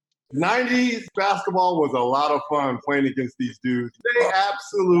90s basketball was a lot of fun playing against these dudes. They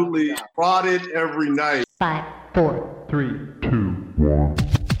absolutely fought it every night. 5, 4, 3, 2, 1.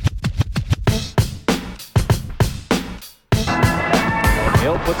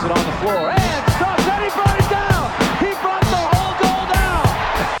 Hill puts it on the floor and stops and he brought it down. He brought the whole goal down.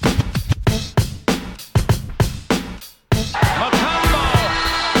 Makambo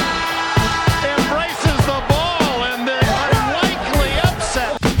embraces the ball and the unlikely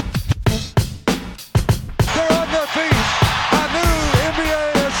upset. They're on their feet. A new NBA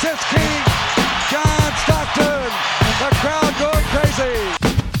assist king, John Stockton. The crowd going crazy.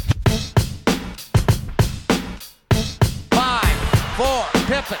 5, 4,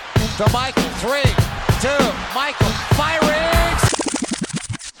 Pippen to Michael. 3, 2, Michael firing.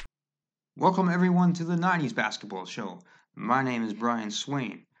 Welcome everyone to the 90s Basketball Show. My name is Brian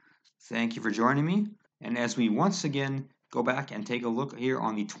Swain. Thank you for joining me. And as we once again go back and take a look here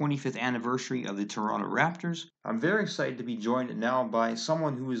on the 25th anniversary of the Toronto Raptors, I'm very excited to be joined now by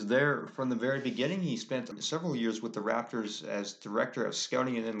someone who was there from the very beginning. He spent several years with the Raptors as director of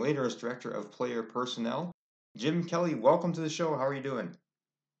scouting and then later as director of player personnel. Jim Kelly, welcome to the show. How are you doing?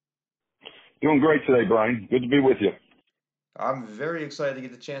 Doing great today, Brian. Good to be with you. I'm very excited to get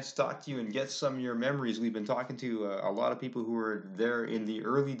the chance to talk to you and get some of your memories. We've been talking to a lot of people who were there in the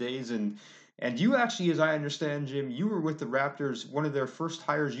early days, and you actually, as I understand, Jim, you were with the Raptors, one of their first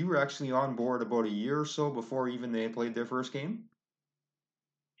hires. You were actually on board about a year or so before even they played their first game.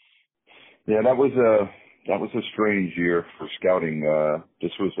 Yeah, that was a strange year for scouting.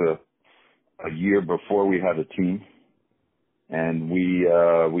 This was a year before we had a team, and we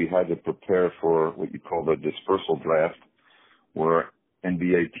had to prepare for what you call the dispersal draft, where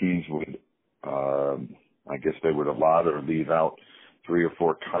NBA teams would, I guess they would allot or leave out 3 or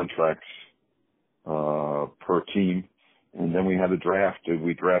 4 contracts per team, and then we had a draft.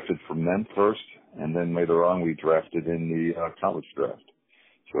 We drafted from them first, and then later on we drafted in the college draft.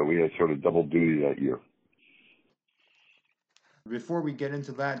 So we had sort of double duty that year. Before we get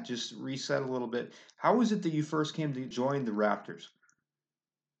into that, just reset a little bit. How was it that you first came to join the Raptors?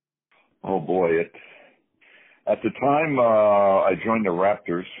 Oh boy, at the time I joined the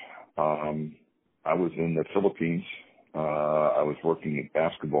Raptors, I was in the Philippines. I was working at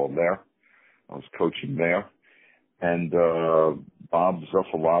basketball there. I was coaching there. And Bob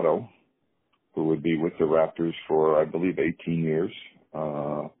Zuffalato, who would be with the Raptors for, I believe, 18 years.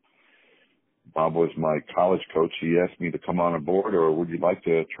 Bob was my college coach. He asked me to come on aboard, or would you like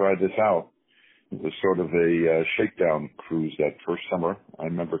to try this out? It was sort of a shakedown cruise that first summer. I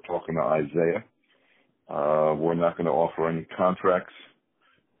remember talking to Isaiah. We're not going to offer any contracts.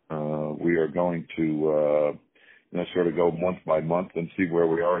 We are going to, sort of go month by month and see where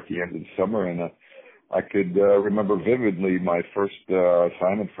we are at the end of the summer. And I could remember vividly my first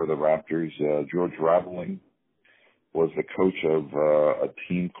assignment for the Raptors. George Raveling was the coach of a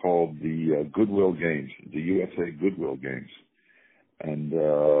team called the Goodwill Games, the USA Goodwill Games. And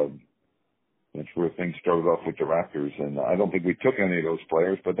that's where things started off with the Raptors. And I don't think we took any of those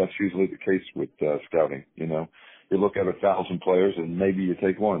players, but that's usually the case with scouting. You know, you look at 1,000 players and maybe you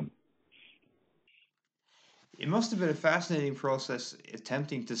take one. It must have been a fascinating process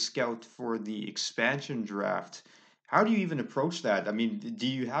attempting to scout for the expansion draft. How do you even approach that? I mean, do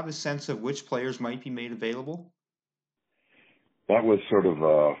you have a sense of which players might be made available? That was sort of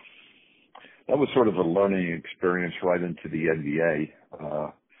a learning experience right into the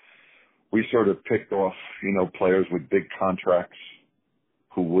NBA. We sort of picked off, players with big contracts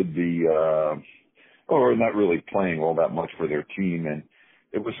who would be, or not really playing all that much for their team. And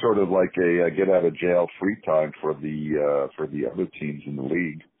it was sort of like a get out of jail free time for the other teams in the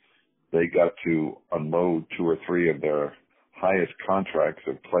league. They got to unload 2 or 3 of their highest contracts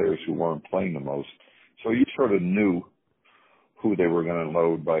of players who weren't playing the most. So you sort of knew who they were going to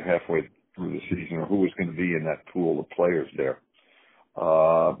load by halfway through the season, or who was going to be in that pool of players there.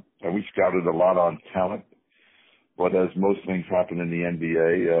 And we scouted a lot on talent, but as most things happen in the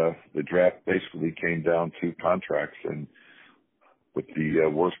NBA, the draft basically came down to contracts, and with the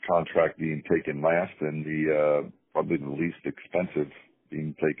worst contract being taken last and the probably the least expensive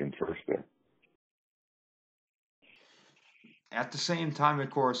being taken first there. At the same time,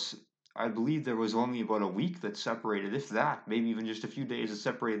 of course, I believe there was only about a week that separated, if that, maybe even just a few days that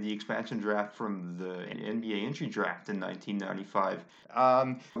separated the expansion draft from the NBA entry draft in 1995.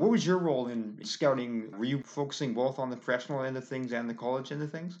 What was your role in scouting? Were you focusing both on the professional end of things and the college end of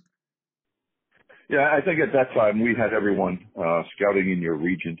things? Yeah, I think at that time we had everyone scouting in your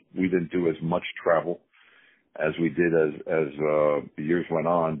region. We didn't do as much travel as we did as the years went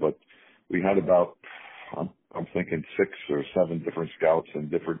on, but we had about, I'm thinking 6 or 7 different scouts in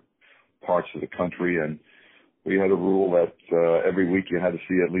different parts of the country, and we had a rule that every week you had to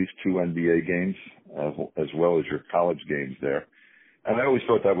see at least 2 NBA games as well as your college games there. And I always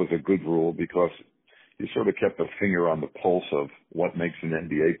thought that was a good rule because you sort of kept a finger on the pulse of what makes an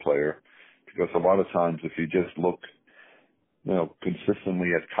NBA player. Because a lot of times if you just look,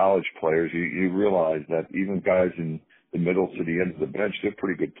 consistently at college players, you realize that even guys in the middle to the end of the bench, they're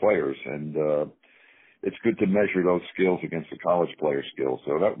pretty good players. And it's good to measure those skills against the college player skills.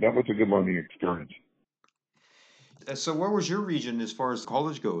 So that was a good learning experience. So where was your region as far as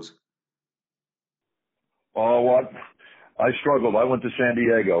college goes? Oh, what? I struggled. I went to San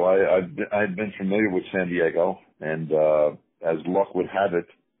Diego. I'd been familiar with San Diego, and as luck would have it,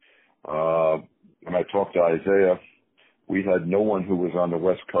 when I talked to Isaiah, we had no one who was on the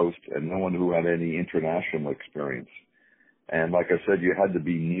West Coast and no one who had any international experience. And like I said, you had to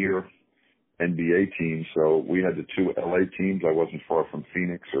be near NBA teams, so we had the 2 LA teams. I wasn't far from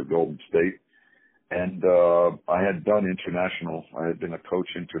Phoenix or Golden State. And I had done international. I had been a coach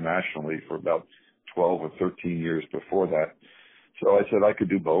internationally for about 12 or 13 years before that. So I said I could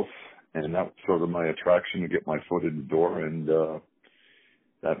do both, and that was sort of my attraction to get my foot in the door, and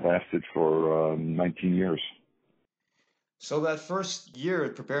that lasted for 19 years. So that first year,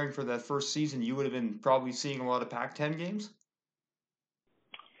 preparing for that first season, you would have been probably seeing a lot of Pac-10 games?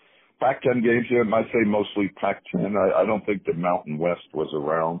 Pac-10 games, yeah, I'd say mostly Pac-10. I don't think the Mountain West was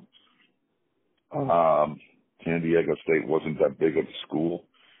around. San Diego State wasn't that big of a school.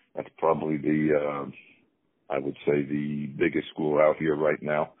 That's probably I would say the biggest school out here right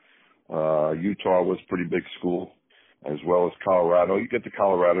now. Utah was a pretty big school, as well as Colorado. You get to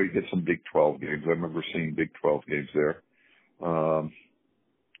Colorado, you get some Big 12 games. I remember seeing Big 12 games there.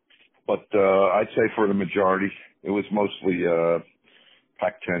 But I'd say for the majority, it was mostly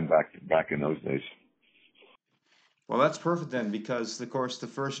Pac-10 back in those days. Well, that's perfect then, because, of course, the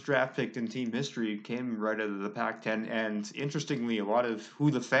first draft pick in team history came right out of the Pac-10, and interestingly, a lot of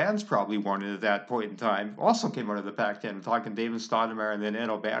who the fans probably wanted at that point in time also came out of the Pac-10. I'm talking Damon Stoudemire and then Ed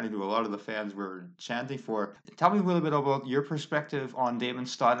O'Bannon, who a lot of the fans were chanting for. Tell me a little bit about your perspective on Damon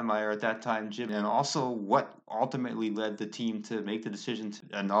Stoudemire at that time, Jim, and also what ultimately led the team to make the decision,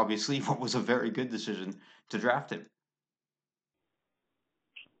 and obviously what was a very good decision, to draft him.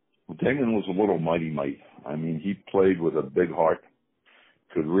 Damon was a little mighty might. I mean, he played with a big heart,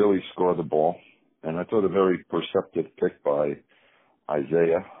 could really score the ball, and I thought a very perceptive pick by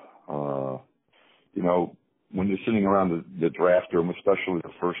Isaiah. When you're sitting around the draft room, especially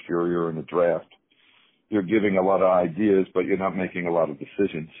the first year you're in the draft, you're giving a lot of ideas, but you're not making a lot of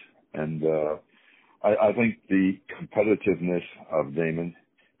decisions. And I think the competitiveness of Damon,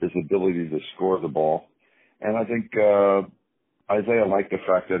 his ability to score the ball, and I think Isaiah liked the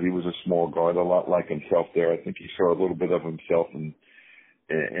fact that he was a small guard, a lot like himself there. I think he saw a little bit of himself in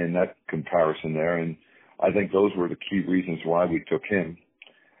that comparison there, and I think those were the key reasons why we took him.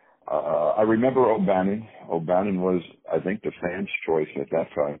 I remember O'Bannon. O'Bannon was, I think, the fans' choice at that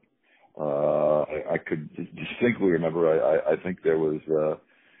time. I could distinctly remember. I think there was,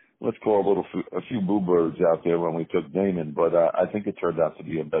 let's call a few boo birds out there when we took Damon, but I think it turned out to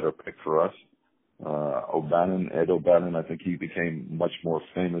be a better pick for us. Ed O'Bannon, I think he became much more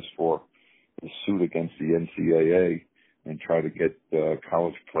famous for his suit against the NCAA and try to get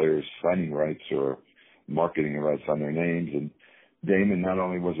college players signing rights or marketing rights on their names. And Damon not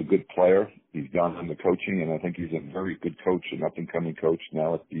only was a good player, he's gone into coaching, and I think he's a very good coach, an up-and-coming coach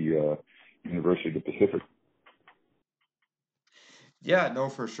now at the University of the Pacific. Yeah, no,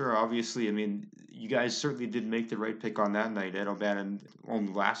 for sure. Obviously, I mean, you guys certainly did make the right pick on that night. Ed O'Bannon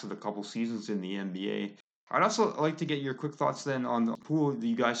only lasted a couple seasons in the NBA. I'd also like to get your quick thoughts then on who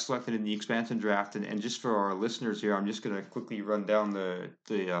you guys selected in the expansion draft. And just for our listeners here, I'm just going to quickly run down the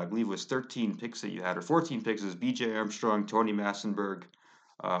I believe it was 13 picks that you had, or 14 picks. It was B.J. Armstrong, Tony Massenberg,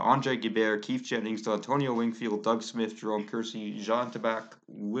 Andre Gobert, Keith Jennings, Antonio Wingfield, Doug Smith, Jerome Kersey, Jean Tabak,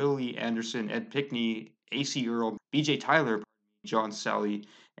 Willie Anderson, Ed Pickney, A.C. Earl, B.J. Tyler, John Sally,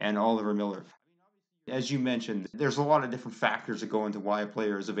 and Oliver Miller. As you mentioned, there's a lot of different factors that go into why a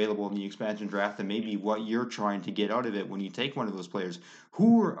player is available in the expansion draft and maybe what you're trying to get out of it when you take one of those players.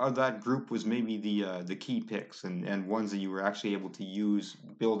 Who of that group was maybe the key picks and ones that you were actually able to use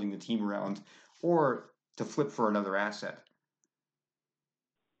building the team around or to flip for another asset?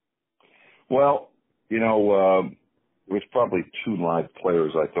 Well, it was probably 2 live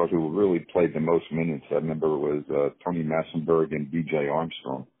players I thought who really played the most minutes. I remember it was Tony Massenberg and B.J.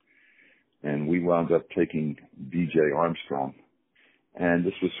 Armstrong. And we wound up taking B.J. Armstrong. And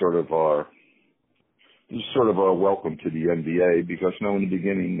this was sort of our welcome to the NBA because, in the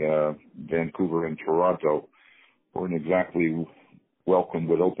beginning, Vancouver and Toronto weren't exactly welcomed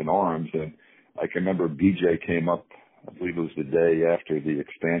with open arms. And I can remember BJ came up, I believe it was the day after the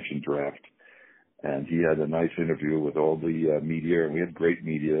expansion draft, and he had a nice interview with all the media, and we had great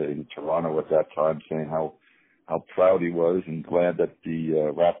media in Toronto at that time saying how proud he was and glad that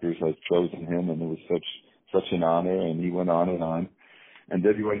the Raptors had chosen him, and it was such an honor, and he went on. And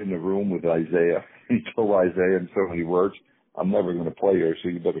then he went in the room with Isaiah. He told Isaiah in so many words, I'm never going to play here, so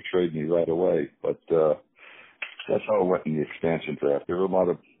you better trade me right away. But that's how it went in the expansion draft. There were a lot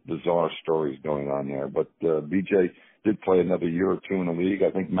of bizarre stories going on there. But BJ did play another year or two in the league.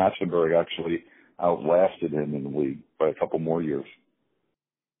 I think Massenberg actually outlasted him in the league by a couple more years.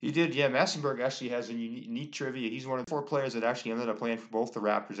 He did, yeah. Massenberg actually has a unique trivia. He's one of the 4 players that actually ended up playing for both the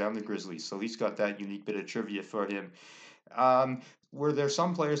Raptors and the Grizzlies, so he's got that unique bit of trivia for him. Were there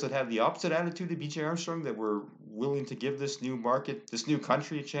some players that had the opposite attitude to B.J. Armstrong that were willing to give this new market, this new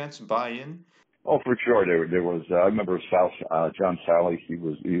country a chance to buy in? Oh, for sure. There was. I remember John Sally. He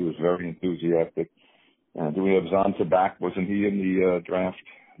was very enthusiastic. Do we have Zonta back? Wasn't he in the draft?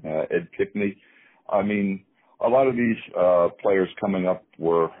 Ed Pickney. I mean, a lot of these players coming up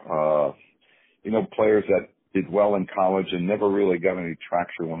were, players that did well in college and never really got any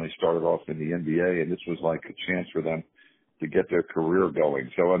traction when they started off in the NBA, and this was like a chance for them to get their career going.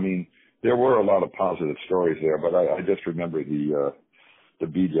 So, I mean, there were a lot of positive stories there, but I just remember the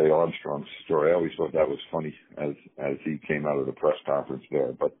B.J. Armstrong story. I always thought that was funny as he came out of the press conference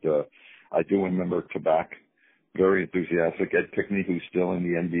there. But I do remember Tabak, very enthusiastic. Ed Pickney, who's still in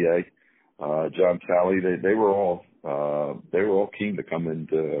the NBA. John Sally, they were all keen to come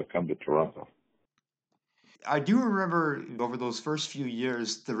to Toronto. I do remember over those first few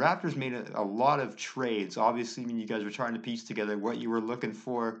years, the Raptors made a lot of trades. Obviously, when you guys were trying to piece together what you were looking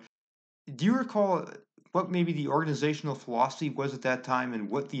for. Do you recall what maybe the organizational philosophy was at that time and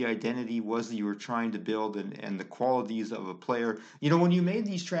what the identity was that you were trying to build and the qualities of a player? When you made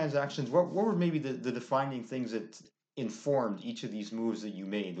these transactions, what were maybe the defining things that informed each of these moves that you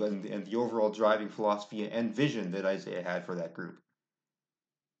made and the overall driving philosophy and vision that Isaiah had for that group?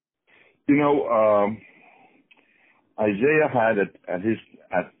 Isaiah had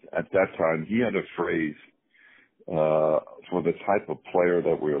at that time, he had a phrase for the type of player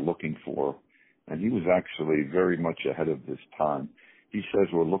that we were looking for, and he was actually very much ahead of his time. He says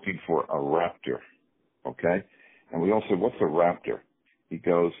we're looking for a Raptor, okay? And we all said, what's a Raptor? He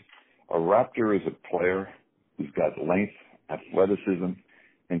goes, a Raptor is a player who's got length, athleticism,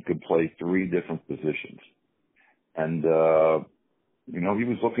 and can play 3 different positions. And, he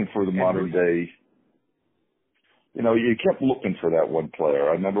was looking for the modern day. You kept looking for that one player.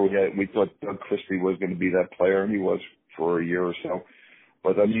 I remember we thought Doug Christie was going to be that player, and he was for a year or so.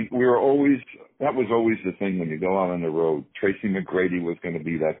 But I mean, that was always the thing when you go out on the road. Tracy McGrady was going to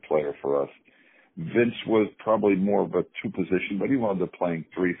be that player for us. Vince was probably more of a 2 position, but he wound up playing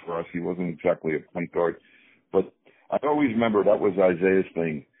 3 for us. He wasn't exactly a point guard. But I always remember that was Isaiah's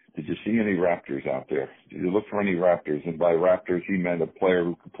thing. Did you see any Raptors out there? Did you look for any Raptors? And by Raptors, he meant a player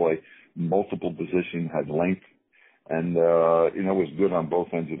who could play multiple positions, had length, and, was good on both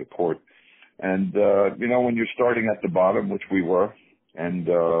ends of the court. And, when you're starting at the bottom, which we were, and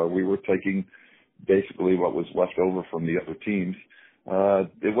we were taking basically what was left over from the other teams,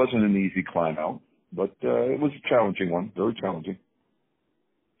 it wasn't an easy climb out, but it was a challenging one, very challenging.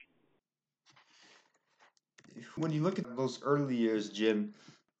 When you look at those early years, Jim,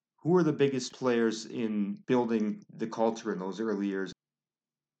 who are the biggest players in building the culture in those early years?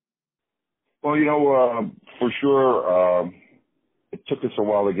 Well, for sure, it took us a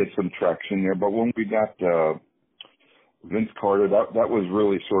while to get some traction there, but when we got Vince Carter, that was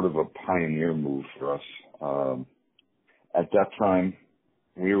really sort of a pioneer move for us. At that time,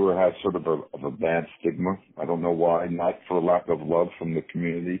 we had sort of a bad stigma. I don't know why, not for lack of love from the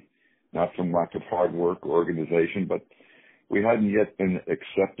community, not from lack of hard work or organization, but we hadn't yet been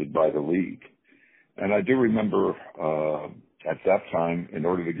accepted by the league. And I do remember at that time, in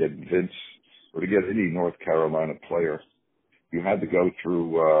order to get Vince or to get any North Carolina player, you had to go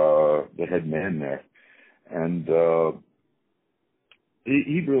through the head man there. And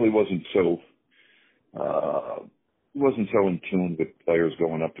he really wasn't so in tune with players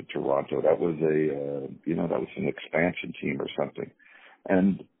going up to Toronto. That was that was an expansion team or something.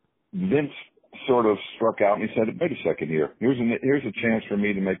 And Vince sort of struck out and he said, wait a second here. Here's a chance for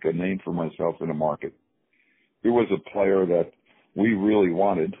me to make a name for myself in the market. Here was a player that we really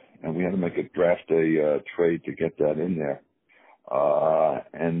wanted, and we had to make a draft day trade to get that in there.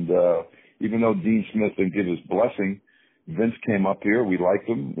 And even though Dean Smith didn't give his blessing, Vince came up here. We liked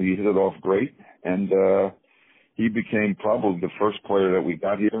him. We hit it off great. And he became probably the first player that we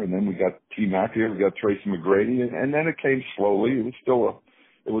got here, and then we got T-Mac here, we got Tracy McGrady, and then it came slowly.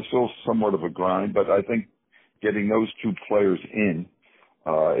 It was still somewhat of a grind, but I think getting those two players in,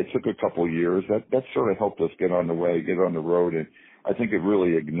 it took a couple of years. That sort of helped us get on the way, get on the road, and I think it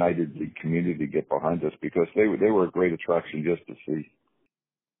really ignited the community to get behind us because they were a great attraction just to see.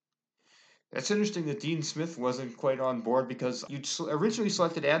 It's interesting that Dean Smith wasn't quite on board because you originally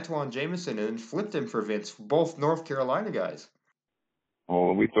selected Antoine Jameson and then flipped him for Vince, both North Carolina guys.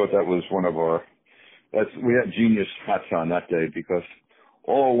 Well, we thought that was one of our – we had genius hats on that day because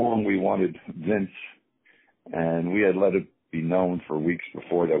all along we wanted Vince, and we had let it be known for weeks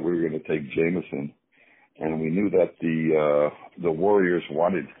before that we were going to take Jameson, and we knew that the Warriors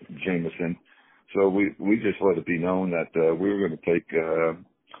wanted Jameson, so we just let it be known that we were going to take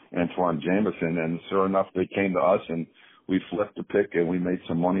Antoine Jameson, and sure enough, they came to us, and we flipped the pick, and we made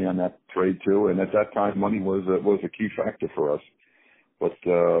some money on that trade too. And at that time, money was a key factor for us. But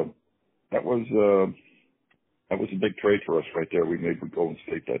that was a big trade for us right there. We made with Golden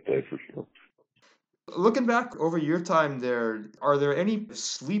State that day for sure. Looking back over your time there, are there any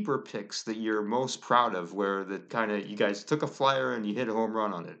sleeper picks that you're most proud of, where that kind of you guys took a flyer and you hit a home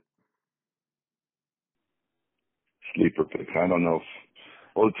run on it? Sleeper pick, I don't know.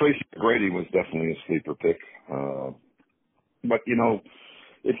 Well, Tracy McGrady was definitely a sleeper pick. But, you know,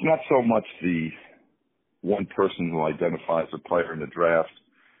 it's not so much the one person who identifies a player in the draft.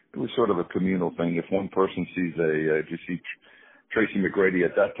 It was sort of a communal thing. If one person sees if you see Tracy McGrady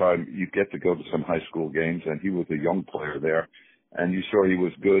at that time, you get to go to some high school games, and he was a young player there, and you saw he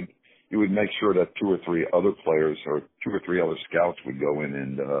was good. You would make sure that two or three other players or two or three other scouts would go in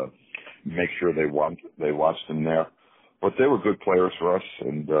and make sure they watched him there. But they were good players for us,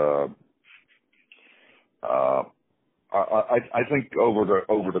 and I think over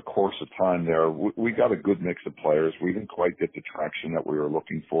the course of time there, we got a good mix of players. We didn't quite get the traction that we were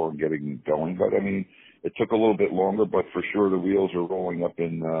looking for and getting going, but I mean, it took a little bit longer. But for sure, the wheels are rolling up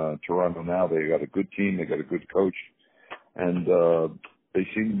in Toronto now. They got a good team, they got a good coach, and they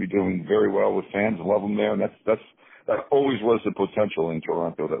seem to be doing very well with fans. Love them there, and that always was the potential in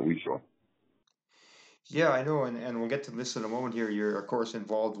Toronto that we saw. Yeah, I know, and we'll get to this in a moment here. You're, of course,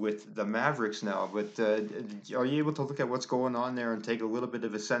 involved with the Mavericks now, but are you able to look at what's going on there and take a little bit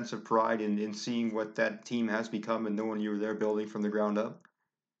of a sense of pride in seeing what that team has become and knowing you were there building from the ground up?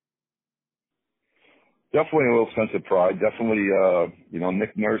 Definitely a little sense of pride. Definitely,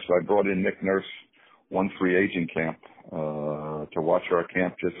 Nick Nurse, I brought in Nick Nurse one free agent camp to watch our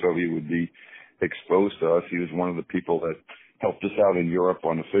camp just so he would be exposed to us. He was one of the people that helped us out in Europe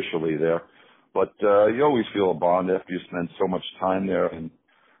unofficially there. But you always feel a bond after you spend so much time there. And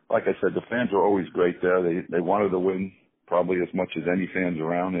like I said, the fans are always great there. They wanted to win probably as much as any fans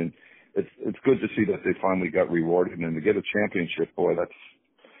around. And it's good to see that they finally got rewarded. And to get a championship, boy,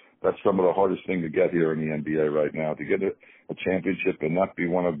 that's some of the hardest thing to get here in the NBA right now. To get a championship and not be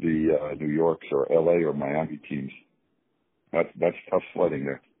one of the New York's or LA or Miami teams. That's tough sledding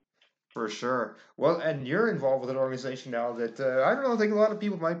there. For sure. Well, and you're involved with an organization now that I don't know, I think a lot of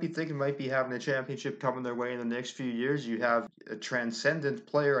people might be thinking might be having a championship coming their way in the next few years. You have a transcendent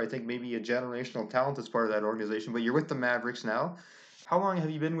player, I think maybe a generational talent as part of that organization, but you're with the Mavericks now. How long have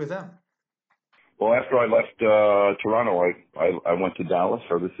you been with them? Well, after I left Toronto, I went to Dallas,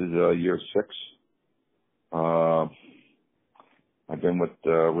 so this is year 6. I've been with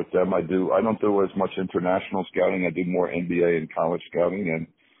them. I don't do as much international scouting. I do more NBA and college scouting, and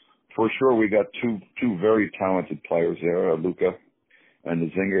for sure, we got two very talented players there, Luka and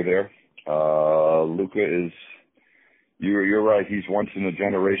the Zinger there. Luka is, you're right, he's once in a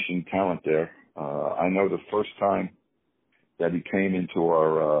generation talent there. I know the first time that he came into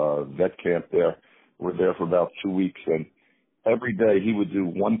our vet camp there, we're there for about 2 weeks, and every day he would do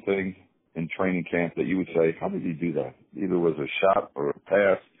one thing in training camp that you would say, how did he do that? Either it was a shot or a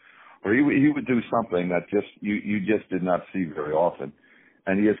pass, or he would do something that you just did not see very often.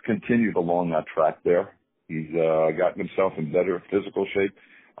 And he has continued along that track there. He's gotten himself in better physical shape.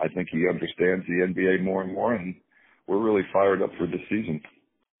 I think he understands the NBA more and more, and we're really fired up for this season.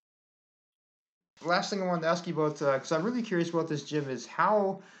 Last thing I wanted to ask you about, because I'm really curious about this, Jim, is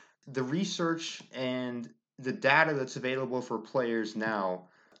how the research and the data that's available for players now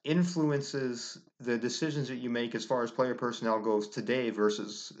influences the decisions that you make as far as player personnel goes today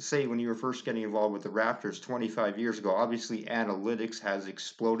versus, say, when you were first getting involved with the Raptors 25 years ago. Obviously, analytics has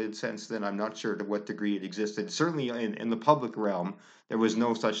exploded since then. I'm not sure to what degree it existed. Certainly in the public realm, there was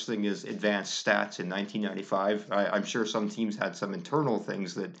no such thing as advanced stats in 1995. I'm sure some teams had some internal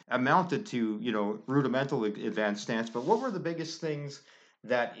things that amounted to, rudimental advanced stats. But what were the biggest things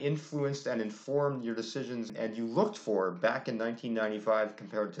that influenced and informed your decisions and you looked for back in 1995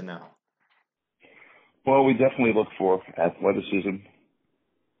 compared to now? Well, we definitely looked for athleticism,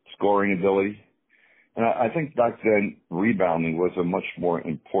 scoring ability. And I think back then rebounding was a much more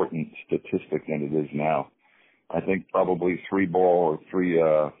important statistic than it is now. I think probably three ball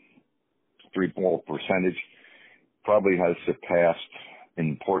percentage probably has surpassed in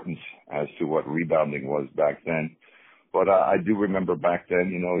importance as to what rebounding was back then. But I do remember back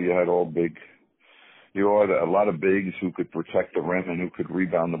then, you had a lot of bigs who could protect the rim and who could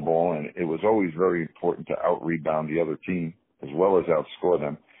rebound the ball, and it was always very important to out-rebound the other team as well as outscore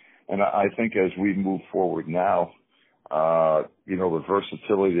them. And I think as we move forward now, the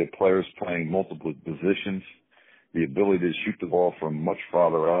versatility of players playing multiple positions, the ability to shoot the ball from much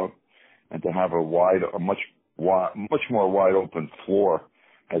farther out, and to have a much more wide open floor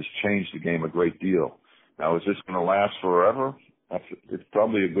has changed the game a great deal. Now, is this going to last forever? It's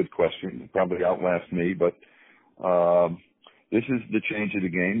probably a good question. It probably outlasts me, but this is the change of the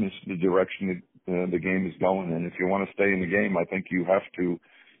game. This is the direction the game is going. And if you want to stay in the game, I think you have to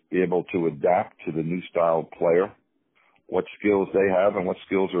be able to adapt to the new style player, what skills they have and what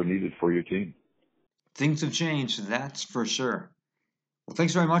skills are needed for your team. Things have changed, that's for sure. Well,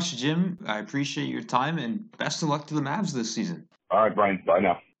 thanks very much, Jim. I appreciate your time and best of luck to the Mavs this season. All right, Brian. Bye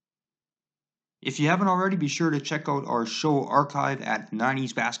now. If you haven't already, be sure to check out our show archive at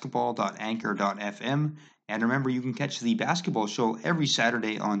 90sbasketball.anchor.fm. And remember, you can catch the basketball show every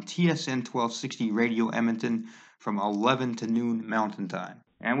Saturday on TSN 1260 Radio Edmonton from 11 to noon Mountain Time.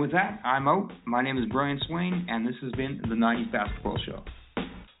 And with that, I'm out. My name is Brian Swain, and this has been the 90s Basketball Show.